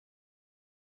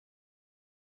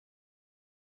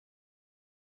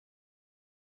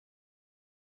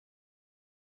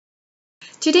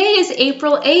Today is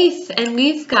April 8th, and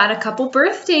we've got a couple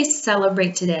birthdays to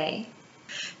celebrate today.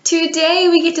 Today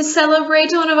we get to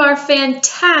celebrate one of our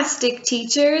fantastic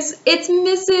teachers. It's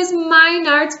Mrs.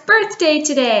 Minaert's birthday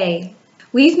today.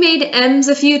 We've made M's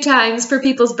a few times for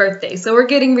people's birthdays, so we're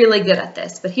getting really good at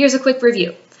this. But here's a quick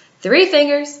review. 3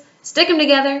 fingers, stick them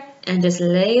together, and just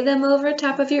lay them over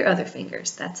top of your other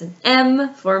fingers. That's an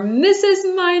M for Mrs.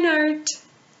 Minaert.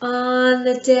 On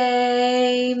the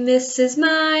day Mrs.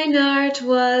 Minaert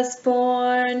was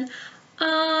born,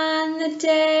 on the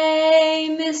day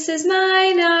Mrs.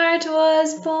 Minaert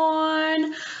was born,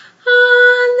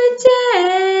 on the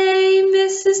day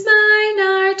Mrs.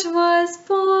 Minaert was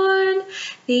born,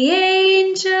 the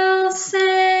angels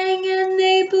sang and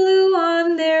they blew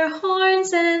on their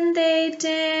horns and they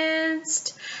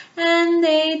danced, and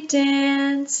they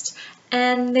danced,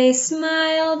 and they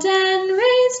smiled and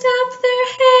raised up their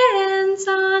hands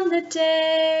on the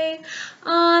day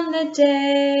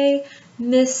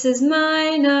Mrs.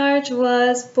 Minaert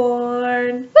was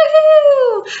born.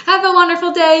 Woohoo! Have a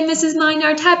wonderful day, Mrs.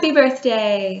 Minaert. Happy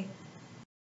birthday!